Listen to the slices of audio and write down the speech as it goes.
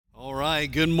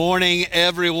right, good morning,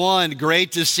 everyone.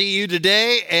 Great to see you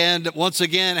today. And once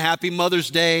again, happy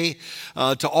Mother's Day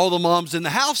to all the moms in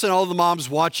the house and all the moms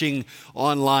watching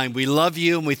online. We love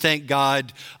you and we thank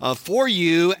God for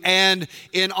you. And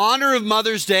in honor of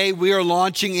Mother's Day, we are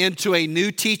launching into a new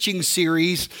teaching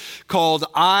series called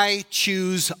I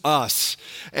Choose Us.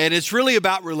 And it's really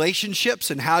about relationships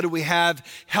and how do we have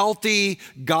healthy,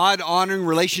 God-honoring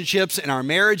relationships in our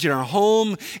marriage, in our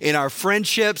home, in our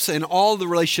friendships, and all the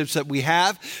relationships that we have.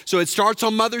 So it starts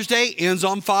on Mother's Day, ends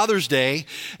on Father's Day.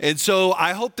 And so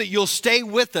I hope that you'll stay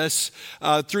with us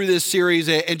through this series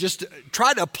and just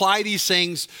try to apply these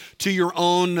things to your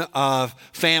own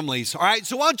families. All right,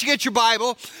 so why don't you get your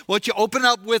Bible? Why don't you open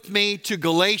up with me to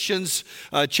Galatians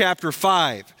chapter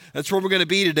 5. That's where we're going to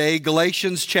be today,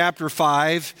 Galatians chapter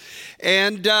 5.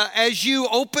 And as you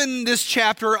open this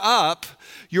chapter up,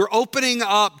 you're opening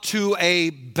up to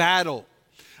a battlefield.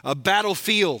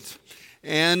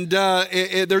 And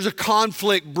there's a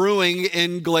conflict brewing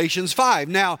in Galatians 5.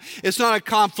 Now, it's not a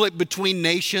conflict between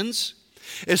nations.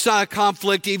 It's not a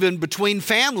conflict even between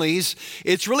families.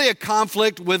 It's really a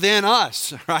conflict within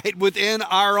us, right? Within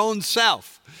our own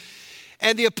self.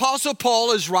 And the Apostle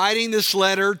Paul is writing this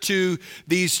letter to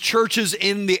these churches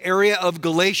in the area of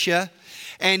Galatia,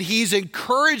 and he's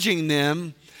encouraging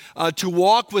them to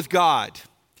walk with God.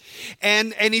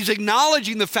 And he's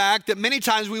acknowledging the fact that many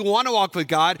times we want to walk with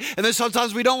God, and then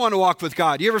sometimes we don't want to walk with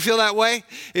God. You ever feel that way?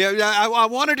 I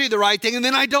want to do the right thing, and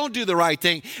then I don't do the right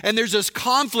thing. And there's this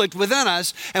conflict within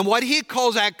us, and what he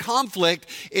calls that conflict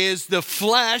is the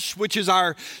flesh, which is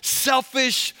our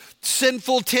selfish,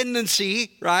 sinful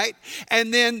tendency, right?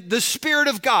 And then the Spirit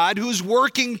of God who's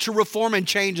working to reform and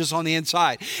change us on the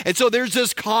inside. And so there's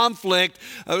this conflict,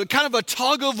 kind of a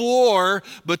tug of war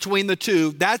between the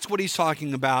two. That's what he's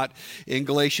talking about in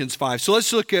Galatians 5. So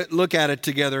let's look at it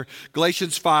together.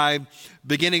 Galatians 5,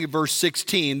 beginning at verse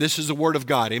 16. This is the word of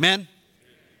God. Amen?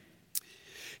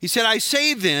 He said, I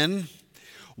say then,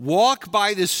 walk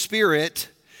by the Spirit,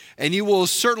 and you will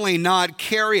certainly not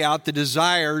carry out the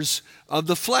desires of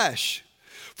the flesh.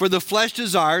 For the flesh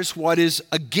desires what is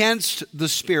against the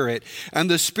Spirit, and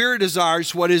the Spirit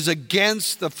desires what is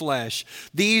against the flesh.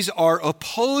 These are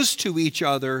opposed to each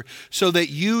other so that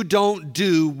you don't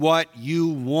do what you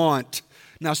want.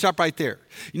 Now stop right there.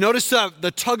 You notice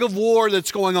the tug of war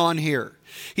that's going on here.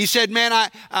 He said, man,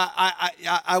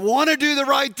 I want to do the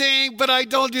right thing, but I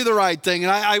don't do the right thing.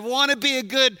 And I want to be a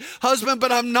good husband,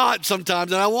 but I'm not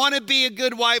sometimes. And I want to be a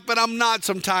good wife, but I'm not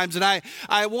sometimes. And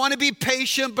I want to be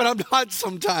patient, but I'm not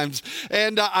sometimes.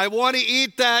 And I want to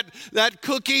eat that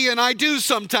cookie, and I do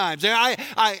sometimes. And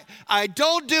I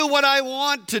don't do what I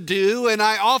want to do, and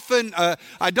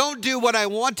I don't do what I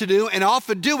want to do, and I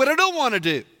often do what I don't want to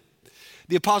do.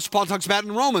 The Apostle Paul talks about it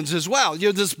in Romans as well.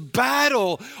 This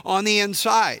battle on the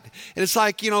inside. And it's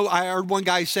like, I heard one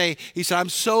guy say, he said, I'm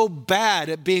so bad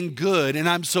at being good and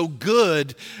I'm so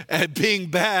good at being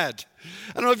bad.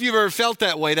 I don't know if you've ever felt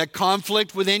that way, that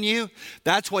conflict within you.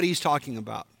 That's what he's talking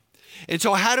about. And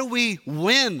so how do we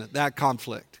win that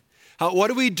conflict? What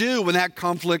do we do when that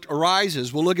conflict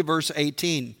arises? Well, look at verse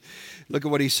 18. Look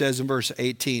at what he says in verse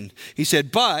 18. He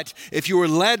said, but if you were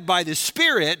led by the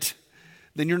Spirit,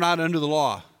 then you're not under the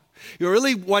law.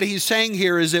 Really what he's saying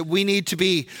here is that we need to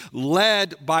be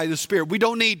led by the Spirit. We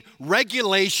don't need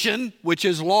regulation, which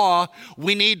is law.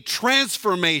 We need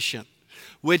transformation,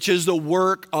 which is the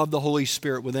work of the Holy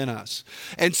Spirit within us.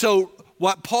 And so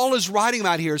what Paul is writing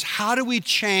about here is how do we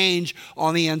change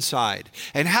on the inside?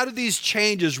 And how do these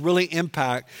changes really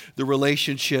impact the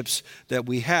relationships that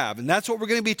we have? And that's what we're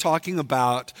going to be talking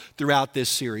about throughout this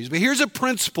series. But here's a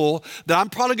principle that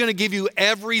I'm probably going to give you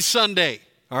every Sunday.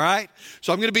 All right?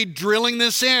 So I'm going to be drilling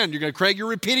this in. Craig, you're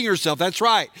repeating yourself. That's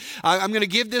right. I'm going to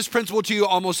give this principle to you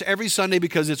almost every Sunday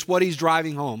because it's what he's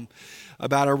driving home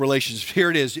about our relationships.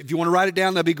 Here it is. If you want to write it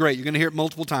down, that'd be great. You're going to hear it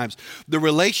multiple times. The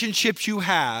relationships you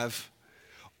have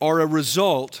are a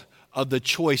result of the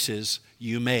choices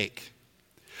you make.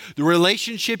 The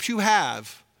relationships you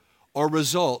have are a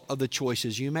result of the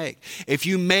choices you make. If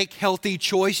you make healthy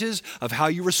choices of how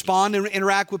you respond and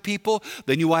interact with people,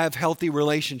 then you will have healthy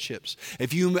relationships.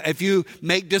 If you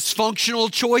make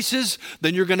dysfunctional choices,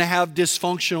 then you're going to have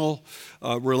dysfunctional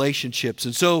relationships.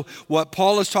 And so what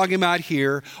Paul is talking about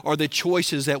here are the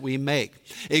choices that we make.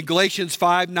 In Galatians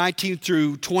 5, 19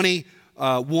 through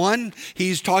 21,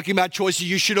 he's talking about choices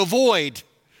you should avoid.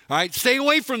 All right, stay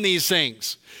away from these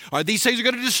things. All right, these things are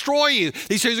going to destroy you.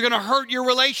 These things are going to hurt your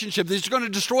relationship. These are going to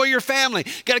destroy your family.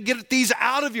 You got to get these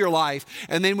out of your life.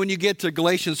 And then when you get to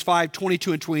Galatians 5,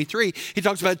 22 and 23, he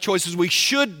talks about choices we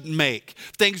should make,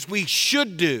 things we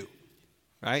should do,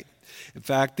 right? In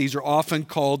fact, these are often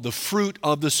called the fruit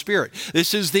of the Spirit.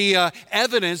 This is the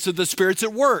evidence that the Spirit's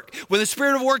at work. When the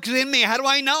Spirit of work is in me, how do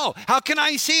I know? How can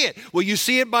I see it? Well, you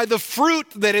see it by the fruit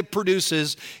that it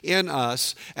produces in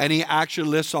us. And he actually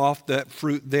lists off that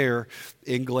fruit there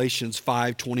in Galatians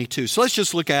 5:22. So let's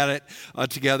just look at it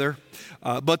together.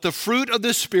 But the fruit of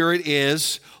the Spirit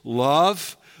is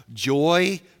love,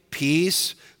 joy,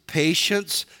 peace,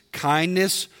 patience,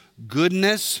 kindness,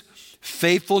 goodness,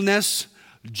 faithfulness,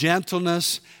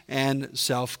 gentleness, and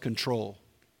self-control.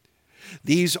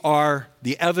 These are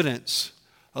the evidence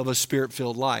of a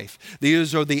Spirit-filled life.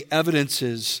 These are the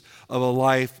evidences of a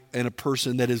life and a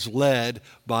person that is led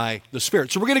by the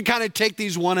Spirit. So we're going to kind of take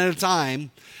these one at a time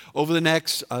over the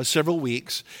next several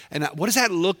weeks. And what does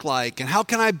that look like? And how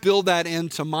can I build that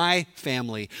into my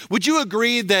family? Would you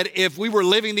agree that if we were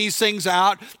living these things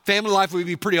out, family life would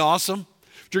be pretty awesome?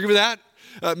 Do you agree with that?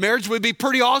 Marriage would be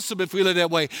pretty awesome if we lived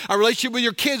that way. Our relationship with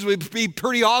your kids would be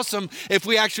pretty awesome if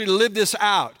we actually lived this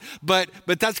out. But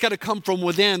that's got to come from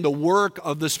within, the work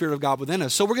of the Spirit of God within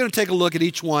us. So we're going to take a look at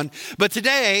each one. But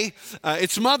today,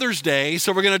 it's Mother's Day,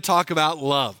 so we're going to talk about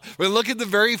love. We're going to look at the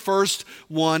very first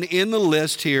one in the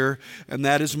list here, and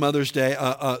that is Mother's Day,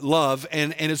 love.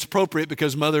 And it's appropriate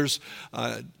because mothers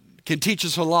can teach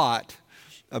us a lot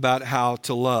about how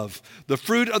to love. The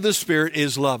fruit of the Spirit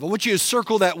is love. I want you to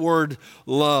circle that word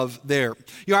love there.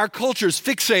 You know, our culture is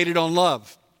fixated on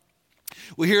love.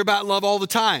 We hear about love all the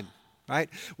time, right?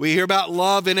 We hear about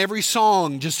love in every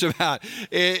song, just about.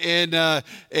 In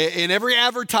every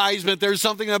advertisement, there's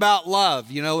something about love.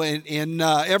 You know, in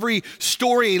every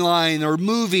storyline or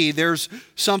movie, there's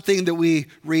something that we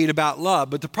read about love.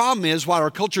 But the problem is, while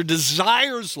our culture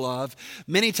desires love,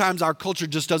 many times our culture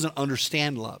just doesn't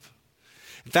understand love.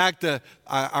 In fact,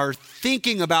 our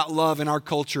thinking about love in our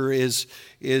culture is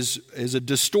a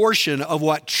distortion of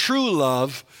what true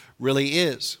love really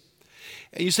is.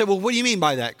 And you say, well, what do you mean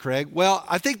by that, Craig? Well,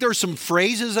 I think there are some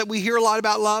phrases that we hear a lot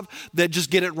about love that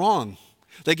just get it wrong.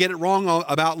 They get it wrong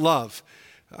about love.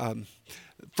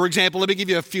 For example, let me give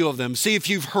you a few of them. See if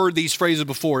you've heard these phrases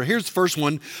before. Here's the first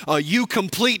one. You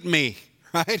complete me.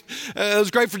 Right? It was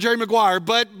great for Jerry Maguire,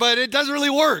 but it doesn't really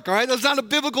work, all right? That's not a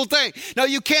biblical thing. Now,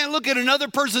 you can't look at another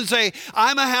person and say,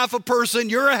 I'm a half a person,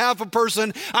 you're a half a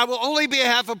person, I will only be a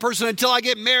half a person until I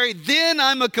get married, then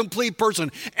I'm a complete person.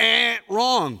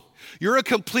 Wrong. You're a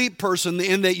complete person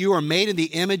in that you are made in the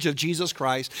image of Jesus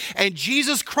Christ, and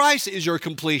Jesus Christ is your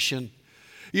completion.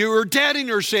 You were dead in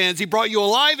your sins. He brought you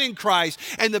alive in Christ.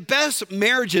 And the best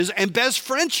marriages and best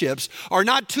friendships are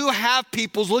not two half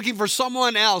peoples looking for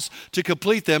someone else to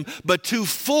complete them, but two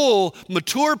full,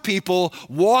 mature people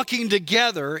walking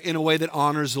together in a way that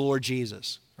honors the Lord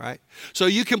Jesus. Right? So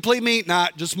you complete me,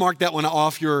 just mark that one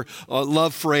off your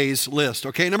love phrase list.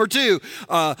 Okay, number two,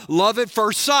 love at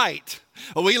first sight.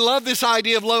 We love this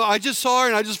idea of love. I just saw her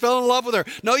and I just fell in love with her.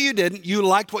 No, you didn't. You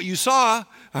liked what you saw.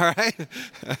 All right.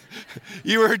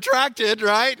 You were attracted,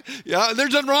 right? Yeah,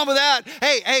 there's nothing wrong with that.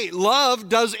 Hey, love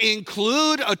does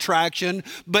include attraction,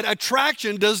 but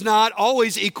attraction does not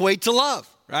always equate to love,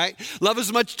 right? Love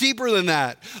is much deeper than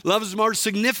that. Love is more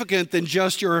significant than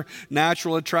just your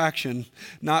natural attraction,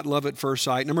 not love at first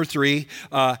sight. Number three,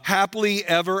 happily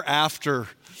ever after.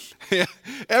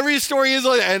 Every story is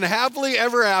like that, and happily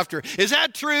ever after. Is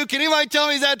that true? Can anybody tell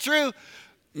me, is that true?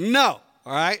 No,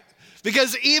 all right?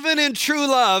 Because even in true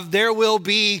love, there will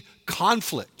be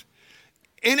conflict.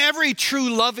 In every true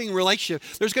loving relationship,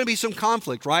 there's going to be some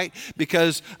conflict, right?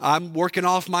 Because I'm working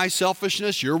off my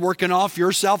selfishness, you're working off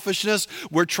your selfishness,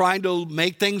 we're trying to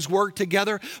make things work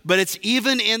together. But it's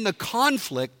even in the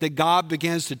conflict that God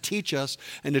begins to teach us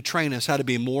and to train us how to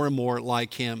be more and more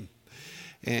like Him.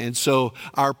 And so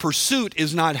our pursuit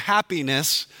is not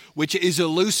happiness, which is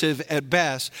elusive at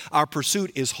best. Our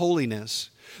pursuit is holiness.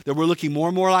 That we're looking more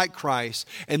and more like Christ,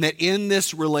 and that in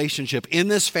this relationship, in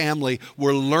this family,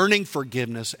 we're learning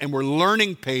forgiveness, and we're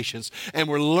learning patience, and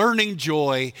we're learning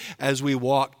joy as we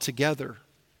walk together,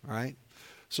 all right?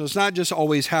 So it's not just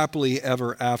always happily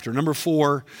ever after. Number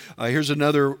four, here's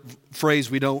another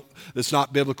phrase that's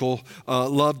not biblical.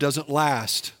 Love doesn't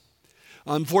last.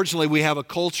 Unfortunately, we have a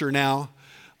culture now,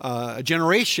 a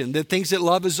generation that thinks that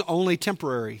love is only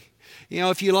temporary. You know,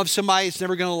 if you love somebody, it's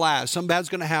never going to last. Something bad's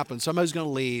going to happen. Somebody's going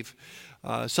to leave.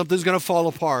 Something's going to fall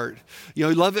apart. You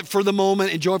know, love it for the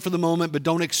moment, enjoy it for the moment, but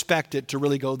don't expect it to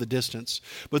really go the distance.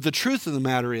 But the truth of the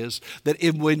matter is that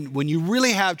when you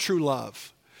really have true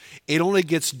love, it only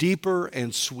gets deeper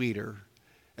and sweeter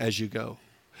as you go.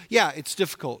 Yeah, it's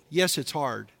difficult. Yes, it's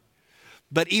hard.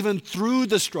 But even through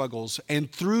the struggles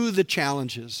and through the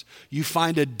challenges, you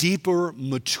find a deeper,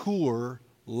 mature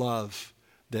love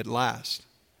that lasts.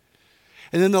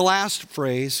 And then the last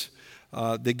phrase,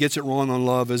 that gets it wrong on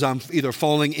love is I'm either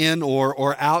falling in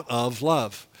or out of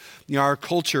love. You know, our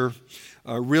culture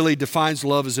really defines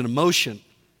love as an emotion.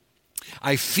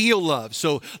 I feel love.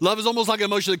 So love is almost like an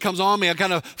emotion that comes on me. I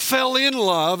kind of fell in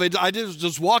love. I was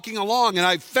just walking along and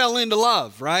I fell into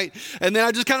love, right? And then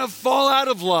I just kind of fall out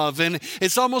of love. And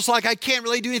it's almost like I can't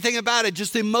really do anything about it.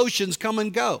 Just the emotions come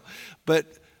and go. But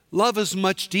love is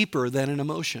much deeper than an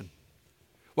emotion.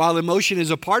 While emotion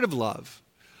is a part of love,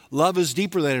 love is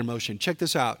deeper than emotion. Check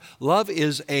this out. Love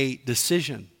is a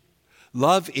decision.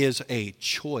 Love is a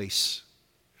choice.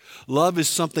 Love is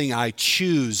something I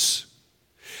choose.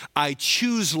 I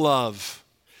choose love.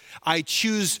 I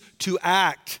choose to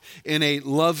act in a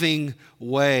loving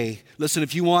way. Listen,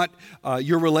 if you want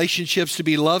your relationships to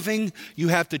be loving, you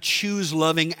have to choose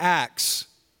loving acts.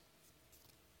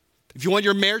 If you want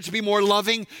your marriage to be more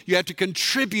loving, you have to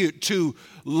contribute to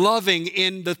loving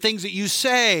in the things that you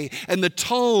say and the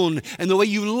tone and the way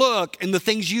you look and the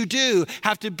things you do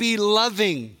have to be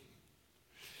loving.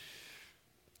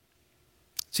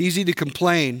 It's easy to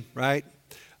complain, right?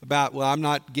 About, well, I'm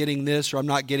not getting this or I'm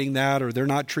not getting that or they're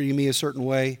not treating me a certain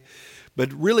way.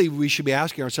 But really, we should be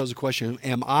asking ourselves the question,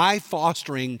 am I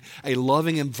fostering a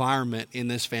loving environment in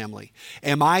this family?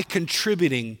 Am I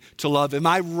contributing to love? Am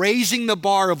I raising the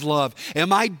bar of love?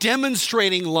 Am I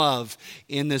demonstrating love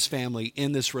in this family,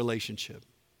 in this relationship?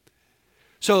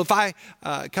 So if it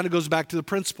kind of goes back to the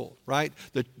principle, right?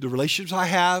 The relationships I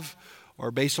have are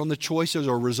based on the choices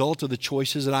or result of the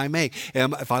choices that I make.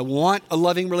 And if I want a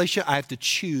loving relationship, I have to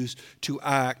choose to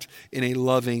act in a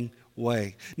loving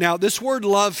way. Now, this word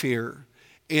love here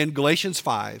in Galatians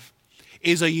 5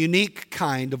 is a unique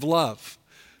kind of love.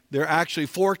 There are actually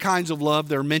 4 kinds of love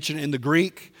that are mentioned in the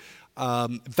Greek.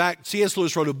 In fact, C.S.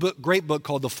 Lewis wrote a great book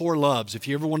called The Four Loves. If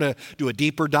you ever want to do a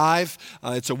deeper dive,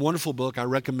 it's a wonderful book. I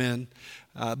recommend.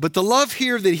 But the love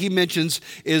here that he mentions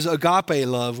is agape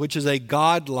love, which is a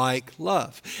God-like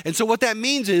love. And so what that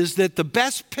means is that the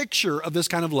best picture of this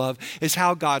kind of love is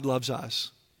how God loves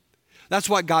us. That's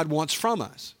what God wants from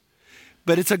us.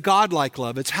 But it's a God-like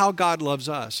love. It's how God loves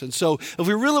us. And so if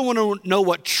we really want to know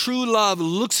what true love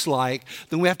looks like,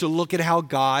 then we have to look at how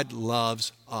God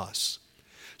loves us.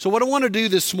 So what I want to do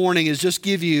this morning is just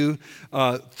give you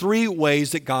 3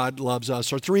 ways that God loves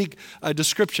us, or 3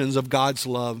 descriptions of God's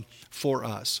love for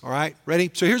us. All right, ready?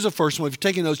 So here's the first one. If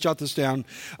you're taking notes, jot this down.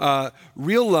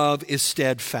 Real love is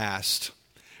steadfast.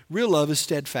 Real love is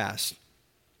steadfast.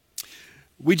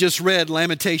 We just read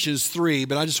Lamentations 3,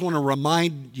 but I just want to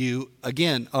remind you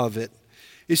again of it.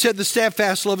 It said, the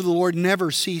steadfast love of the Lord never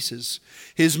ceases.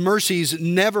 His mercies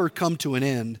never come to an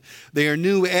end. They are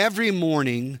new every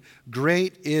morning.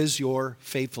 Great is your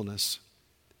faithfulness.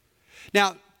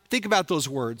 Now, think about those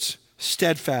words.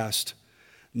 Steadfast,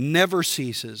 never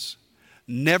ceases,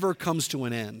 never comes to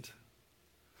an end.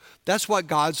 That's what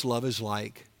God's love is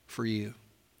like for you.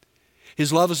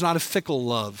 His love is not a fickle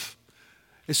love.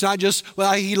 It's not just,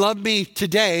 well, he loved me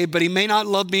today, but he may not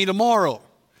love me tomorrow.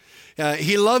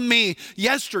 He loved me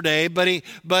yesterday, but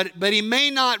he may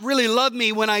not really love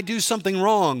me when I do something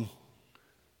wrong.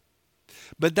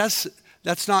 But that's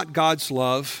not God's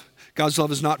love. God's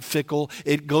love is not fickle.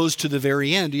 It goes to the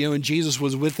very end. You know, when Jesus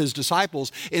was with his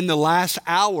disciples, in the last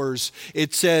hours,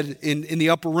 it said in the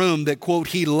upper room that, quote,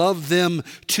 he loved them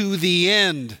to the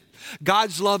end.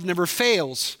 God's love never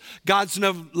fails. God's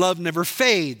love never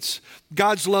fades.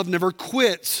 God's love never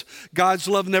quits. God's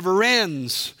love never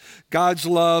ends. God's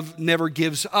love never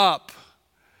gives up.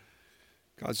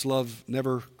 God's love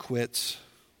never quits.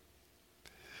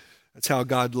 That's how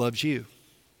God loves you.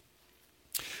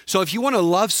 So if you want to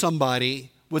love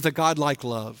somebody with a God-like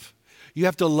love, you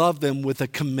have to love them with a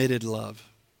committed love.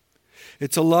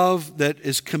 It's a love that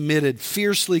is committed,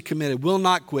 fiercely committed, will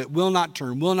not quit, will not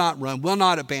turn, will not run, will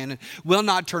not abandon, will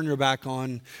not turn your back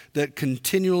on, that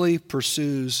continually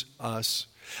pursues us.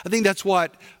 I think that's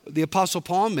what the Apostle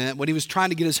Paul meant when he was trying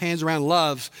to get his hands around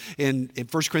love in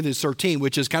 1 Corinthians 13,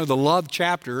 which is kind of the love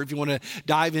chapter. If you want to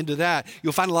dive into that,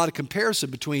 you'll find a lot of comparison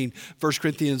between 1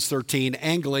 Corinthians 13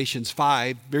 and Galatians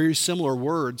 5, very similar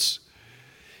words.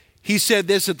 He said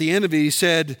this at the end of it. He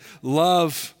said,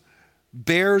 love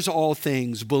bears all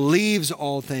things, believes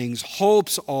all things,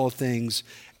 hopes all things,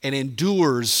 and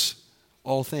endures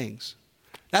all things.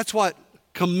 That's what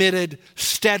committed,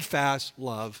 steadfast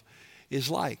love is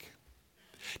like.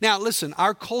 Now, listen,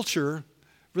 our culture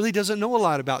really doesn't know a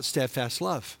lot about steadfast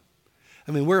love.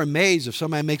 I mean, we're amazed if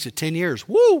somebody makes it 10 years.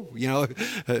 Woo!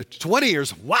 20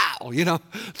 years. Wow!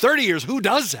 30 years. Who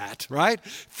does that, right?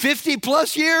 50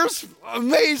 plus years.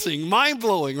 Amazing.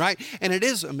 Mind-blowing, right? And it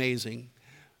is amazing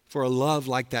for a love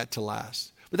like that to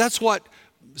last. But that's what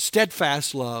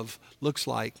steadfast love looks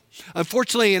like.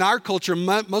 Unfortunately, in our culture,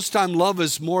 most of the time love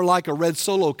is more like a red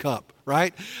Solo cup,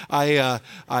 right? I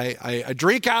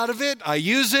drink out of it, I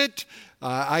use it,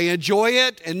 I enjoy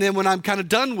it, and then when I'm kind of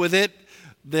done with it,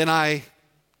 then I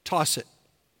toss it.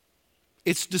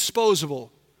 It's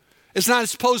disposable. It's not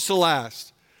supposed to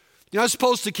last. You're not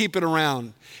supposed to keep it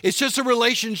around. It's just a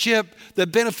relationship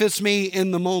that benefits me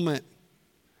in the moment.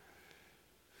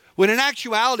 When in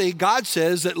actuality, God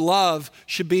says that love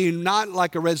should be not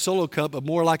like a red Solo cup, but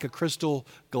more like a crystal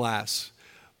glass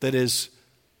that is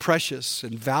precious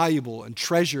and valuable and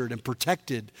treasured and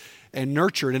protected and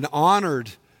nurtured and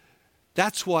honored.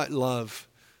 That's what love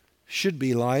should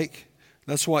be like.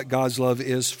 That's what God's love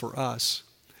is for us.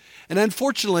 And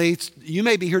unfortunately, you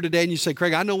may be here today and you say,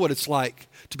 Craig, I know what it's like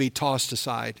to be tossed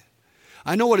aside.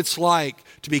 I know what it's like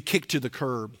to be kicked to the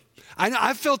curb.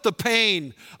 I felt the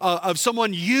pain of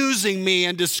someone using me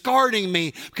and discarding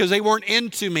me because they weren't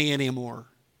into me anymore.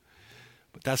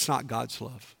 But that's not God's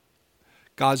love.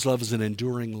 God's love is an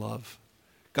enduring love.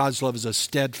 God's love is a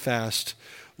steadfast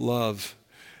love.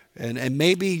 And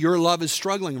maybe your love is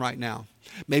struggling right now.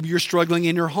 Maybe you're struggling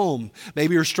in your home.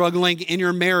 Maybe you're struggling in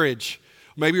your marriage.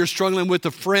 Maybe you're struggling with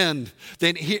a friend.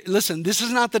 Then listen, this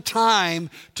is not the time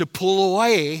to pull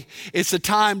away. It's the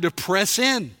time to press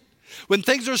in. When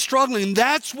things are struggling,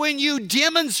 that's when you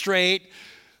demonstrate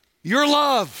your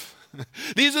love.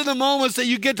 These are the moments that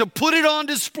you get to put it on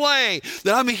display,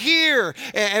 that I'm here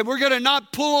and we're going to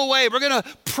not pull away. We're going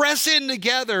to press in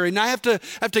together, and I have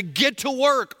to get to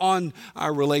work on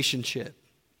our relationship.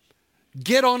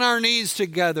 Get on our knees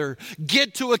together.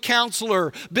 Get to a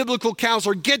counselor, biblical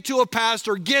counselor. Get to a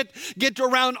pastor. Get to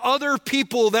around other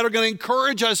people that are going to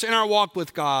encourage us in our walk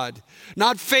with God.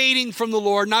 Not fading from the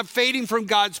Lord, not fading from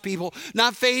God's people,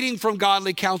 not fading from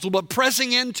godly counsel, but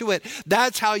pressing into it.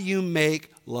 That's how you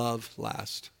make love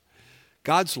last.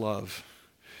 God's love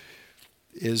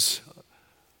is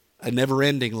a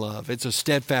never-ending love. It's a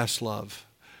steadfast love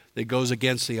that goes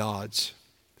against the odds.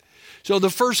 So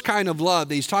the first kind of love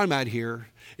that he's talking about here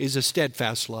is a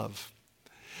steadfast love.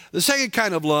 The second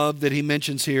kind of love that he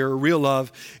mentions here, real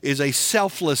love, is a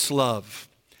selfless love.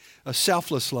 A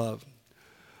selfless love.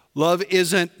 Love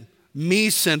isn't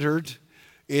me-centered,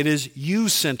 it is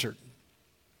you-centered.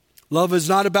 Love is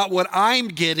not about what I'm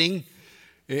getting,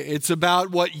 it's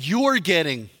about what you're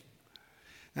getting.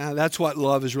 Now, that's what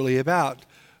love is really about.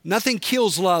 Nothing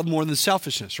kills love more than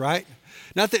selfishness, right?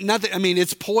 Nothing. I mean,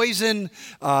 it's poison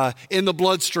in the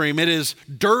bloodstream. It is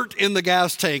dirt in the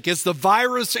gas tank. It's the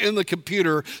virus in the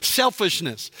computer,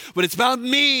 selfishness. But it's about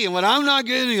me and what I'm not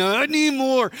getting. I need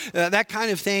more. That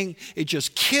kind of thing, it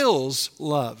just kills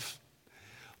love.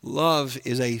 Love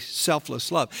is a selfless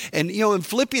love. And, in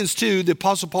Philippians 2, the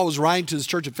Apostle Paul was writing to the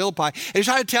church of Philippi, and he was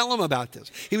trying to tell them about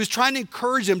this. He was trying to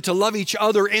encourage them to love each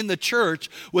other in the church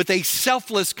with a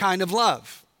selfless kind of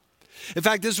love. In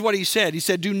fact, this is what he said. He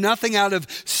said, do nothing out of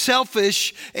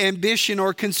selfish ambition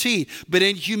or conceit, but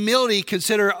in humility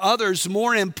consider others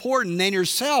more important than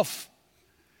yourself.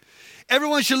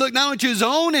 Everyone should look not only to his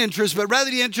own interests, but rather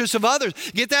the interests of others.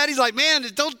 Get that? He's like, man,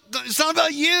 it's not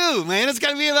about you, man. It's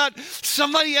got to be about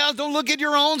somebody else. Don't look at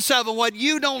your own self and what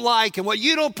you don't like and what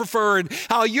you don't prefer and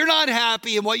how you're not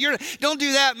happy and don't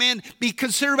do that, man. Be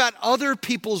considerate about other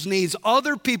people's needs,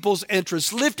 other people's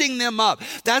interests, lifting them up.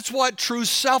 That's what true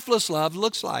selfless love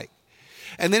looks like.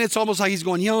 And then it's almost like he's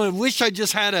going, I wish I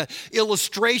just had an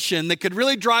illustration that could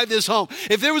really drive this home.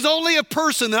 If there was only a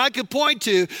person that I could point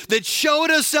to that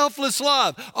showed us selfless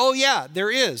love. Oh yeah,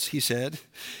 there is, he said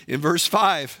in verse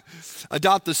 5.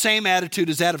 Adopt the same attitude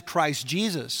as that of Christ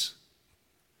Jesus,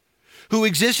 who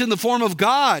exists in the form of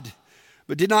God,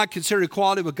 but did not consider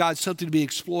equality with God something to be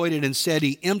exploited. Instead,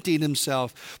 he emptied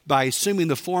himself by assuming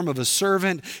the form of a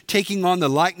servant, taking on the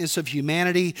likeness of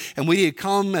humanity. And when he had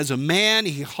come as a man,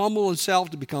 he humbled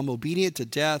himself to become obedient to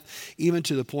death, even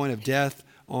to the point of death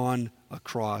on a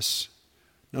cross.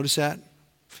 Notice that?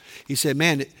 He said,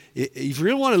 man, if you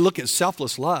really want to look at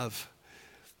selfless love,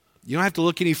 you don't have to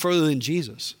look any further than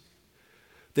Jesus.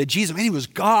 That Jesus, man, he was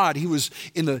God. He was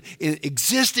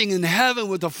existing in heaven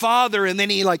with the Father, and then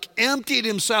he emptied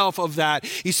himself of that.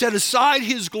 He set aside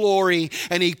his glory,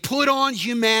 and he put on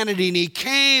humanity, and he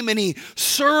came, and he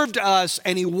served us,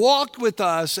 and he walked with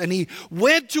us, and he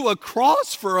went to a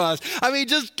cross for us. I mean,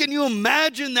 just can you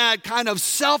imagine that kind of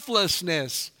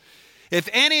selflessness? If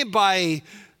anybody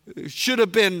should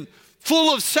have been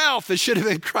full of self, it should have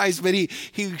been Christ, but he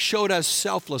showed us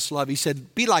selfless love. He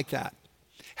said, be like that.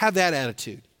 Have that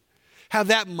attitude. Have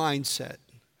that mindset.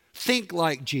 Think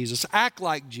like Jesus. Act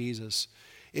like Jesus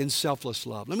in selfless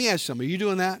love. Let me ask you something. Are you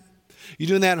doing that? You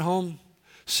doing that at home?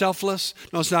 Selfless?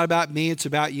 No, it's not about me. It's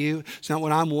about you. It's not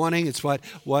what I'm wanting. It's what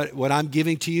I'm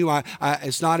giving to you.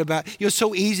 It's not about, it's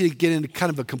so easy to get into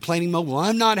kind of a complaining mode. Well,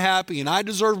 I'm not happy and I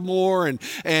deserve more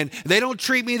and they don't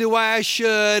treat me the way I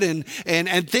should and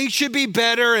things should be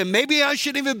better and maybe I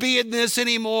shouldn't even be in this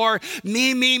anymore.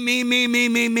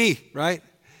 Me, right?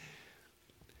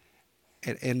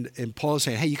 And Paul is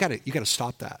saying, hey, you got to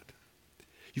stop that.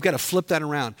 You've got to flip that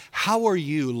around. How are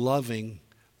you loving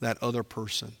that other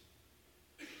person?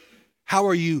 How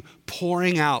are you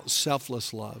pouring out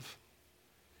selfless love?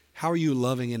 How are you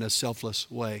loving in a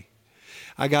selfless way?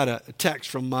 I got a text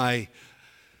from my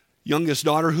youngest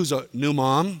daughter who's a new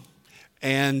mom,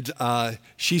 and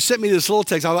she sent me this little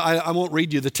text. I won't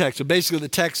read you the text, but basically the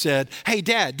text said, hey,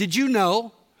 Dad, did you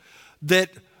know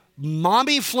that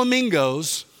mommy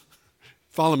flamingos,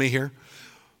 follow me here,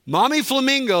 mommy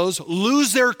flamingos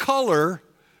lose their color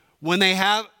when they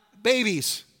have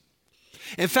babies?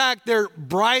 In fact, their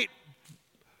bright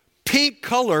pink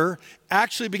color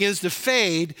actually begins to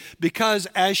fade because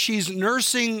as she's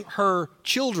nursing her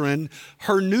children,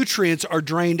 her nutrients are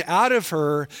drained out of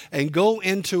her and go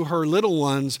into her little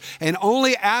ones. And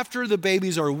only after the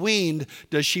babies are weaned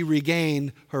does she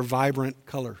regain her vibrant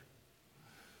color.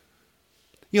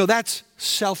 That's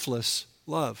selfless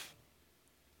love.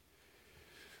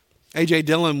 A.J.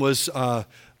 Dillon was a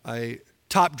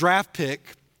top draft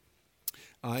pick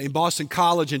in Boston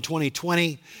College in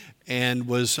 2020. And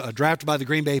was drafted by the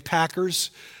Green Bay Packers,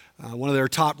 one of their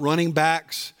top running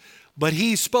backs. But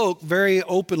he spoke very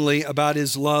openly about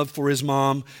his love for his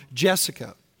mom,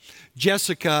 Jessica.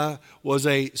 Jessica was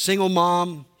a single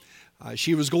mom.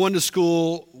 She was going to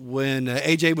school when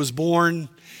AJ was born.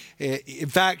 In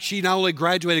fact, she not only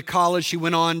graduated college, she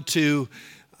went on to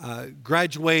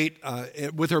graduate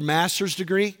with her master's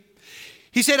degree.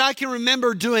 He said, I can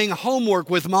remember doing homework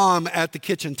with Mom at the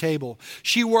kitchen table.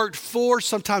 She worked 4,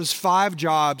 sometimes 5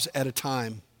 jobs at a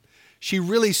time. She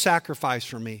really sacrificed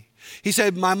for me. He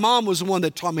said, my mom was the one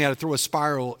that taught me how to throw a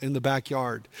spiral in the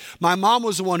backyard. My mom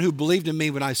was the one who believed in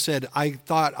me when I said I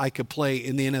thought I could play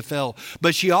in the NFL.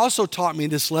 But she also taught me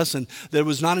this lesson that it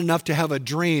was not enough to have a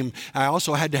dream. I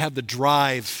also had to have the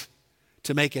drive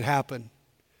to make it happen.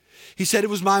 He said, it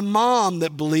was my mom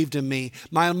that believed in me,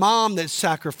 my mom that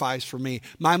sacrificed for me,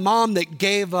 my mom that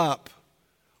gave up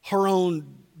her own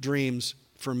dreams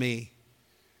for me.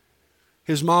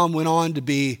 His mom went on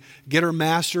to get her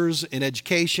master's in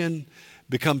education,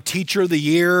 become teacher of the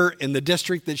year in the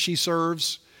district that she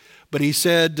serves. But he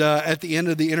said at the end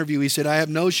of the interview, he said, I have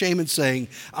no shame in saying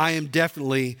I am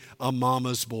definitely a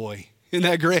mama's boy. Isn't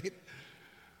that great?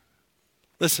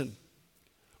 Listen,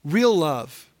 real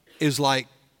love is like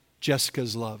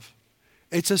Jessica's love.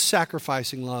 It's a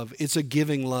sacrificing love. It's a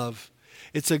giving love.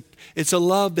 It's a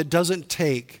love that doesn't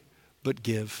take but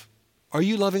give. Are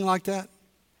you loving like that?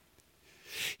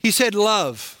 He said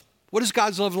love. What is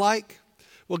God's love like?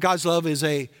 Well, God's love is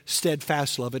a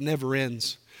steadfast love. It never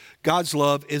ends. God's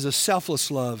love is a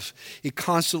selfless love. It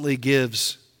constantly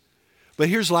gives. But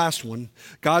here's the last one.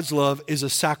 God's love is a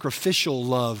sacrificial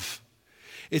love.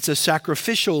 It's a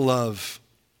sacrificial love.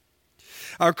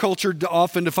 Our culture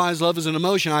often defines love as an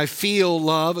emotion. I feel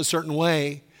love a certain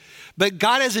way. But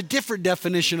God has a different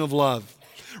definition of love.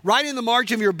 Right in the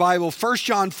margin of your Bible, 1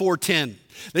 John 4:10.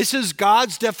 This is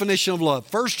God's definition of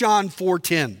love. 1 John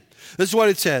 4:10. This is what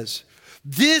it says.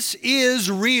 This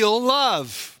is real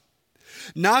love.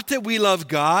 Not that we love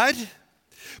God,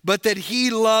 but that He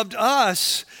loved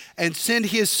us and sent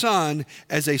His Son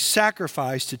as a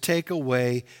sacrifice to take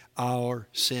away our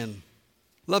sin.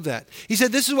 Love that. He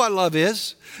said this is what love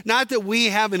is. Not that we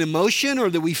have an emotion or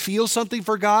that we feel something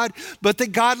for God, but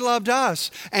that God loved us.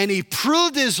 And He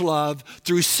proved His love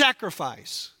through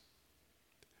sacrifice.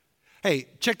 Hey,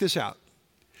 check this out.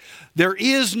 There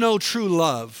is no true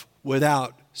love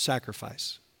without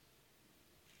sacrifice.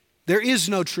 There is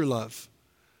no true love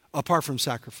apart from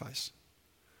sacrifice.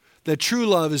 That true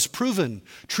love is proven.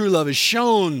 True love is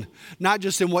shown, not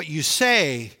just in what you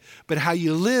say, but how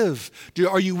you live.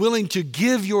 Are you willing to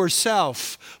give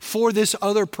yourself for this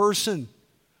other person?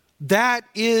 That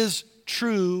is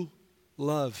true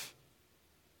love.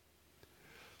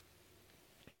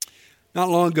 Not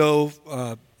long ago,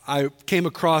 I came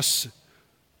across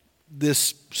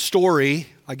this story,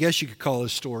 I guess you could call it a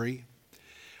story,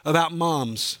 about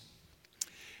moms.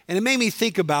 And it made me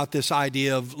think about this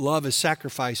idea of love as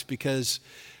sacrifice because,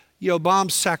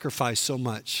 moms sacrifice so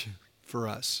much for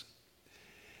us.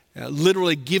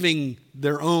 Literally giving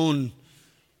their own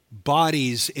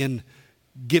bodies in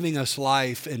giving us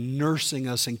life and nursing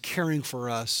us and caring for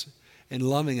us and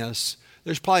loving us.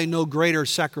 There's probably no greater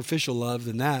sacrificial love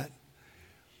than that.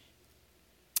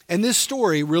 And this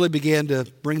story really began to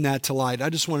bring that to light. I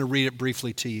just want to read it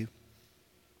briefly to you.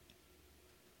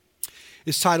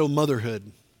 It's titled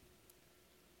Motherhood.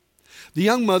 The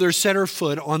young mother set her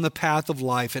foot on the path of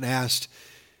life and asked,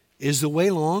 "Is the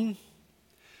way long?"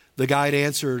 The guide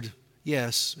answered,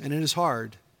 "Yes, and it is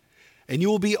hard. And you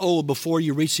will be old before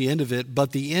you reach the end of it,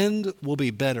 but the end will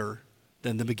be better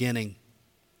than the beginning."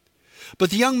 But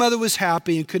the young mother was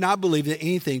happy and could not believe that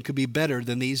anything could be better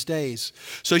than these days.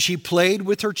 So she played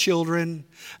with her children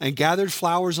and gathered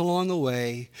flowers along the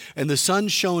way, and the sun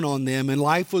shone on them, and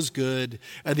life was good.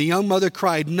 And the young mother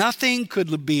cried, "Nothing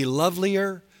could be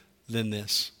lovelier than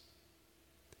this."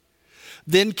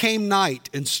 Then came night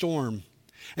and storm,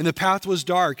 and the path was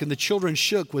dark, and the children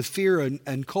shook with fear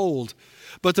and cold.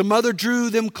 But the mother drew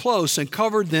them close and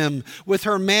covered them with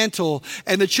her mantle.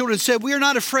 And the children said, "We are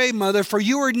not afraid, mother, for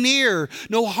you are near.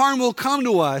 No harm will come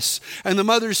to us." And the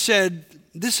mother said,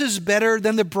 "This is better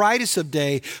than the brightest of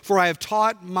day, for I have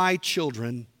taught my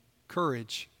children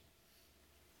courage."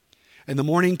 And the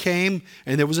morning came,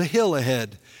 and there was a hill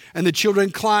ahead. And the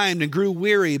children climbed and grew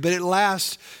weary. But at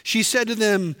last she said to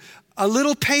them, "A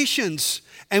little patience,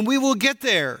 and we will get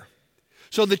there."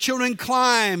 So the children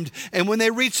climbed, and when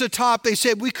they reached the top, they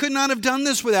said, "We could not have done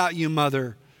this without you,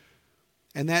 mother."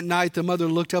 And that night the mother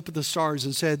looked up at the stars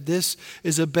and said, "This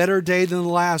is a better day than the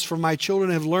last, for my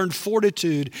children have learned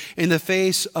fortitude in the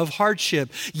face of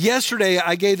hardship. Yesterday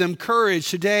I gave them courage.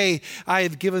 Today I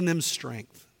have given them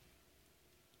strength."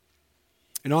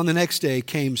 And on the next day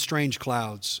came strange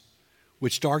clouds,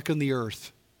 which darkened the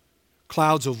earth,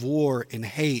 clouds of war and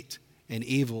hate and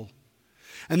evil.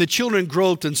 And the children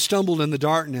groped and stumbled in the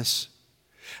darkness.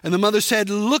 And the mother said,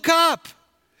 "Look up,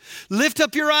 lift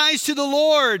up your eyes to the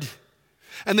Lord."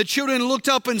 And the children looked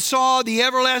up and saw the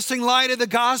everlasting light of the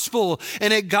gospel,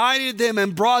 and it guided them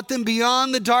and brought them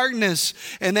beyond the darkness.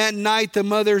 And that night the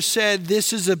mother said,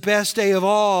 "This is the best day of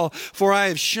all, for I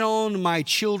have shown my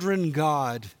children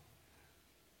God."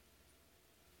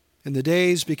 And the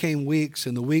days became weeks,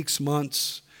 and the weeks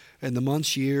months, and the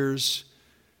months years.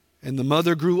 And the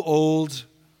mother grew old,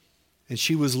 and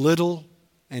she was little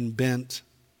and bent.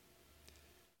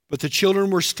 But the children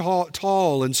were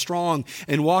tall and strong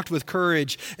and walked with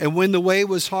courage. And when the way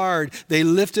was hard, they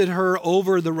lifted her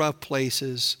over the rough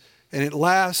places. And at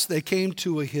last they came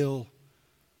to a hill.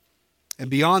 And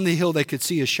beyond the hill they could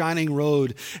see a shining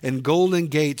road and golden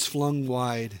gates flung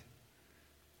wide.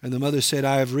 And the mother said,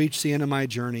 "I have reached the end of my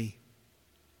journey.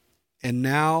 And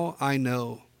now I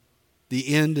know the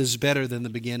end is better than the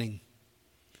beginning.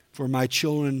 For my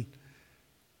children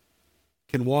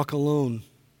can walk alone,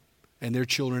 and their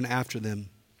children after them."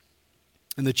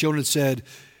 And the children said,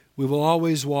 "You will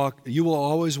always walk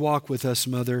with us,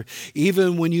 mother,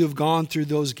 even when you have gone through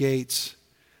those gates."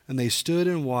 And they stood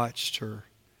and watched her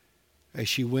as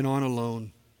she went on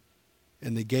alone,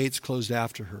 and the gates closed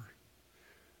after her.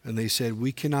 And they said,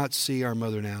 "We cannot see our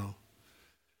mother now,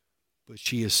 but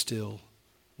she is still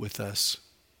with us."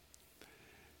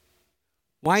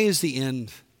 Why is the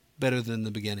end better than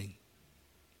the beginning?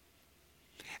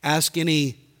 Ask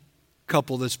any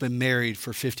couple that's been married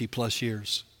for 50 plus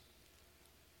years.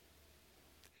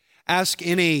 Ask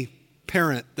any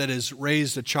parent that has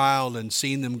raised a child and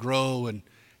seen them grow and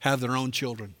have their own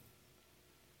children.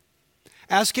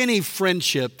 Ask any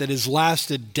friendship that has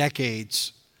lasted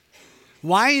decades.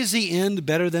 Why is the end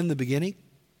better than the beginning?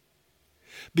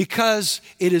 Because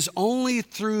it is only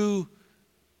through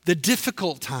the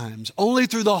difficult times, only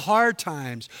through the hard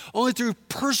times, only through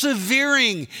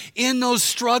persevering in those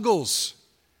struggles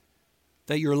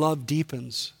that your love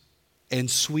deepens and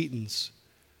sweetens,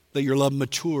 that your love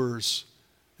matures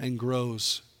and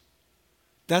grows.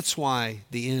 That's why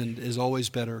the end is always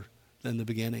better than the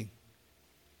beginning.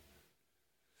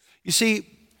 You see,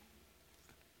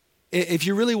 if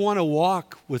you really want to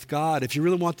walk with God, if you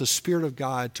really want the Spirit of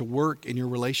God to work in your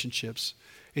relationships,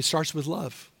 it starts with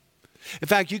love. In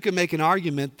fact, you can make an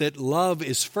argument that love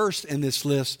is first in this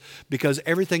list because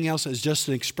everything else is just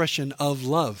an expression of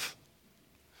love.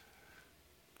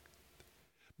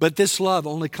 But this love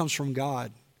only comes from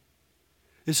God.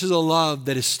 This is a love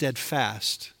that is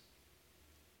steadfast.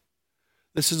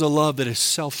 This is a love that is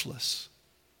selfless.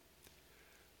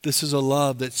 This is a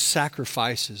love that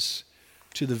sacrifices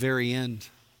to the very end.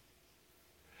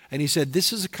 And he said,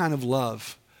 this is the kind of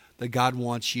love that God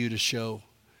wants you to show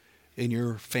in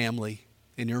your family,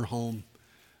 in your home,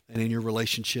 and in your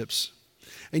relationships.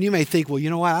 And you may think, well, you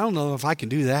know what? I don't know if I can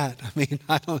do that. I mean,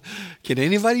 can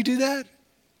anybody do that?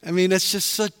 I mean, that's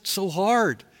just so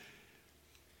hard.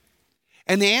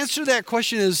 And the answer to that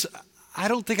question is, I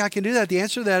don't think I can do that. The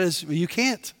answer to that is, well, you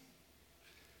can't.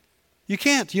 You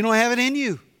can't. You don't have it in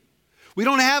you. We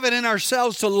don't have it in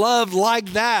ourselves to love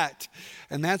like that.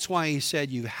 And that's why he said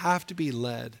you have to be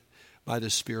led by the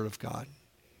Spirit of God.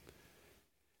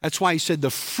 That's why he said the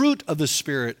fruit of the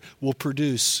Spirit will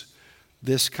produce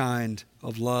this kind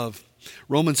of love.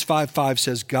 Romans 5:5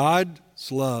 says,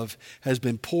 God's love has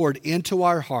been poured into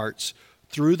our hearts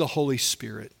through the Holy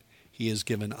Spirit he has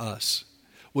given us.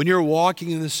 When you're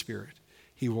walking in the Spirit,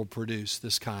 he will produce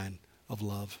this kind of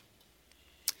love.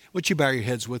 Would you bow your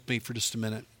heads with me for just a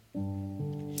minute?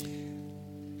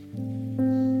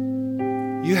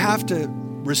 You have to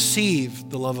receive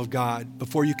the love of God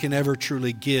before you can ever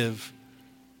truly give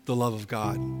the love of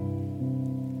God.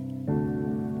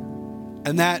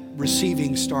 And that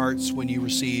receiving starts when you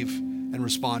receive and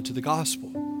respond to the gospel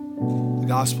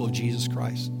of Jesus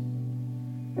Christ.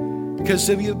 Because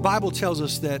the Bible tells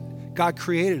us that God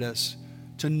created us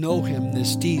to know him in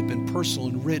this deep and personal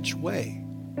and rich way.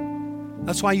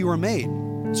 That's why you were made.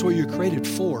 That's what you're created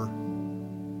for.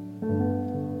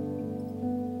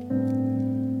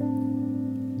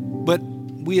 But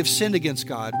we have sinned against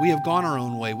God. We have gone our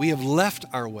own way. We have left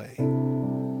our way.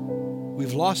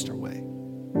 We've lost our way.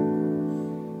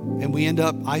 And we end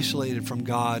up isolated from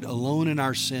God, alone in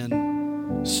our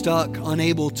sin, stuck,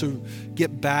 unable to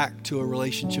get back to a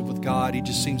relationship with God. He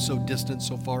just seems so distant,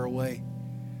 so far away.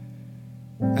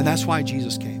 And that's why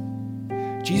Jesus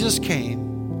came. Jesus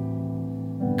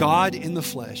came, God in the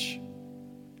flesh.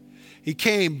 He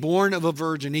came born of a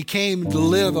virgin. He came to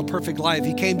live a perfect life.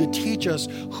 He came to teach us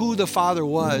who the Father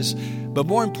was. But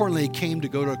more importantly, he came to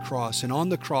go to a cross. And on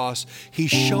the cross, he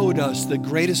showed us the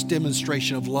greatest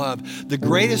demonstration of love, the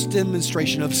greatest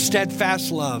demonstration of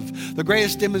steadfast love, the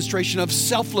greatest demonstration of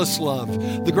selfless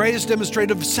love, the greatest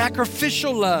demonstration of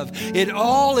sacrificial love. It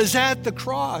all is at the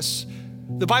cross.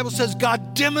 The Bible says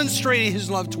God demonstrated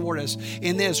his love toward us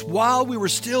in this. While we were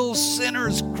still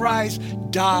sinners, Christ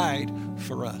died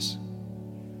for us.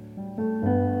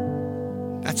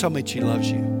 That's how much he loves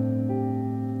you.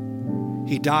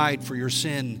 He died for your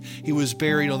sin. He was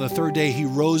buried. On the third day, he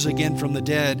rose again from the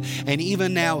dead. And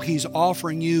even now, he's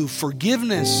offering you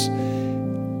forgiveness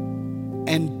and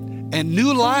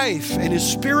new life and his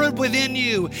Spirit within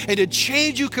you, and to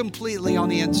change you completely on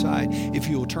the inside if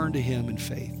you will turn to him in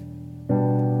faith.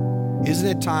 Isn't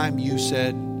it time you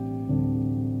said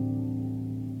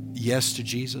yes to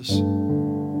Jesus?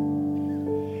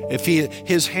 If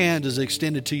his hand is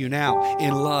extended to you now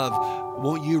in love,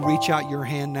 won't you reach out your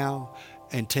hand now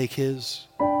and take his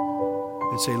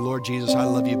and say, Lord Jesus, I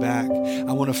love you back.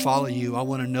 I want to follow you. I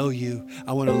want to know you.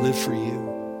 I want to live for you.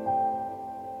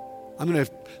 I'm going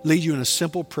to lead you in a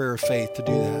simple prayer of faith to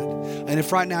do that. And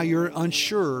if right now you're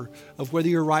unsure of whether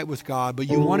you're right with God, but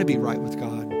you want to be right with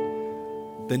God,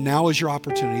 then now is your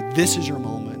opportunity. This is your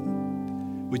moment.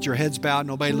 With your heads bowed,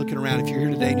 nobody looking around. If you're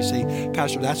here today and you say,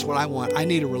 Pastor, that's what I want. I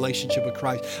need a relationship with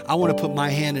Christ. I want to put my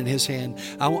hand in his hand.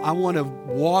 I want to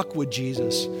walk with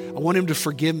Jesus. I want him to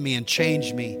forgive me and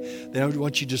change me. Then I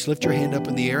want you to just lift your hand up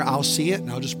in the air. I'll see it and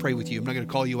I'll just pray with you. I'm not going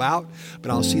to call you out,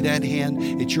 but I'll see that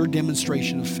hand. It's your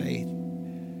demonstration of faith.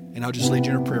 And I'll just lead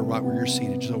you in a prayer right where you're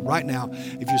seated. So right now,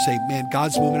 if you say, man,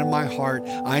 God's moving in my heart.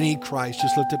 I need Christ.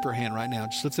 Just lift up your hand right now.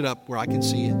 Just lift it up where I can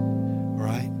see it. All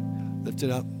right? Lift it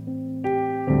up.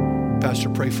 Pastor,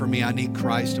 pray for me. I need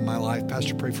Christ in my life.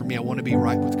 Pastor, pray for me. I want to be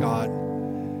right with God.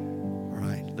 All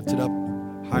right. Lift it up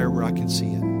higher where I can see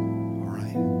it. All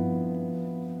right.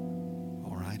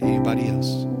 All right. Anybody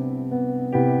else?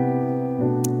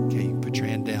 Okay, you can put your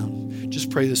hand down. Just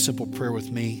pray this simple prayer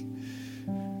with me.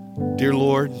 Dear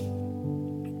Lord,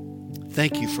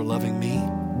 thank you for loving me.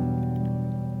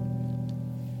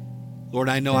 Lord,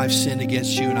 I know I've sinned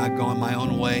against you and I've gone my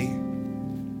own way.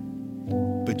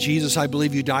 But Jesus, I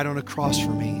believe you died on a cross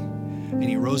for me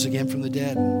and you rose again from the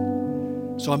dead.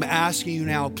 So I'm asking you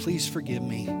now, please forgive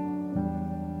me.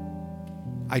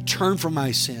 I turn from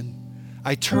my sin.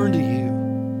 I turn to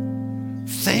you.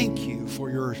 Thank you for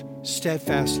your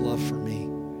steadfast love for me.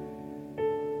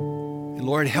 And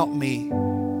Lord, help me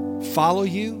follow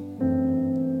you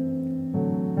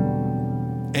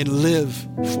and live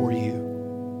for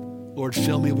you. Lord,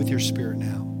 fill me with your Spirit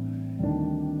now.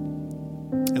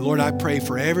 And Lord, I pray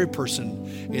for every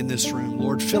person in this room.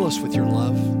 Lord, fill us with your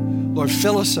love. Lord,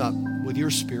 fill us up with your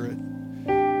Spirit.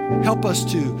 Help us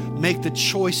to make the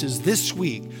choices this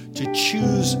week to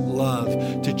choose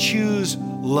love, to choose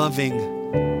loving.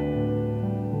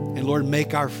 And Lord,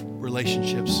 make our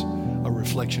relationships a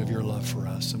reflection of your love for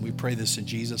us. And we pray this in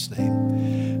Jesus'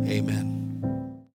 name. Amen.